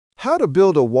How to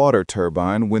build a water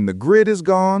turbine when the grid is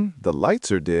gone, the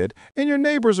lights are dead, and your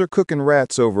neighbors are cooking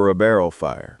rats over a barrel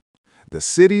fire. The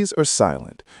cities are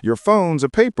silent, your phone's a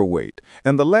paperweight,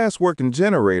 and the last working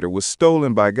generator was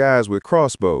stolen by guys with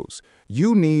crossbows.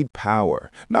 You need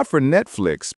power, not for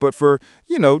Netflix, but for,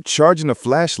 charging a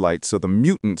flashlight so the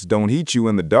mutants don't eat you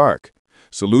in the dark.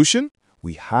 Solution?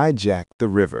 We hijack the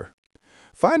river.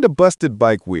 Find a busted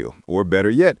bike wheel, or better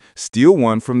yet, steal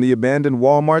one from the abandoned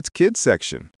Walmart's kids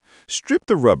section. Strip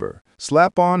the rubber,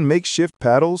 slap on makeshift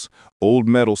paddles, old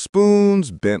metal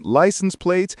spoons, bent license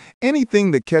plates,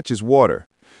 anything that catches water.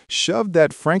 Shove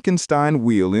that Frankenstein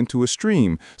wheel into a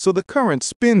stream so the current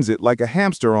spins it like a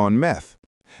hamster on meth.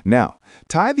 Now,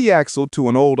 tie the axle to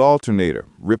an old alternator,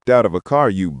 ripped out of a car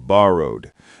you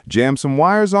borrowed. Jam some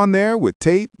wires on there with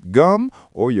tape, gum,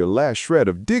 or your last shred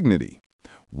of dignity.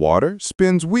 Water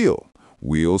spins wheel,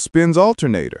 wheel spins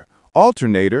alternator,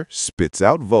 alternator spits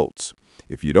out volts.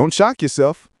 If you don't shock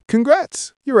yourself,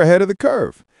 congrats, you're ahead of the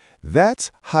curve.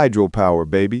 That's hydropower,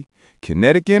 baby.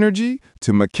 Kinetic energy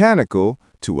to mechanical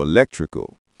to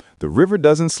electrical. The river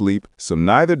doesn't sleep, so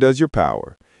neither does your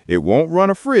power. It won't run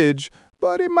a fridge,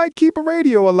 but it might keep a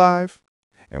radio alive.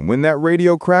 And when that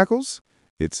radio crackles,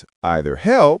 it's either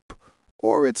help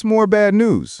or it's more bad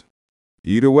news.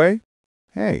 Either way,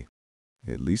 hey,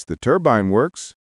 at least the turbine works.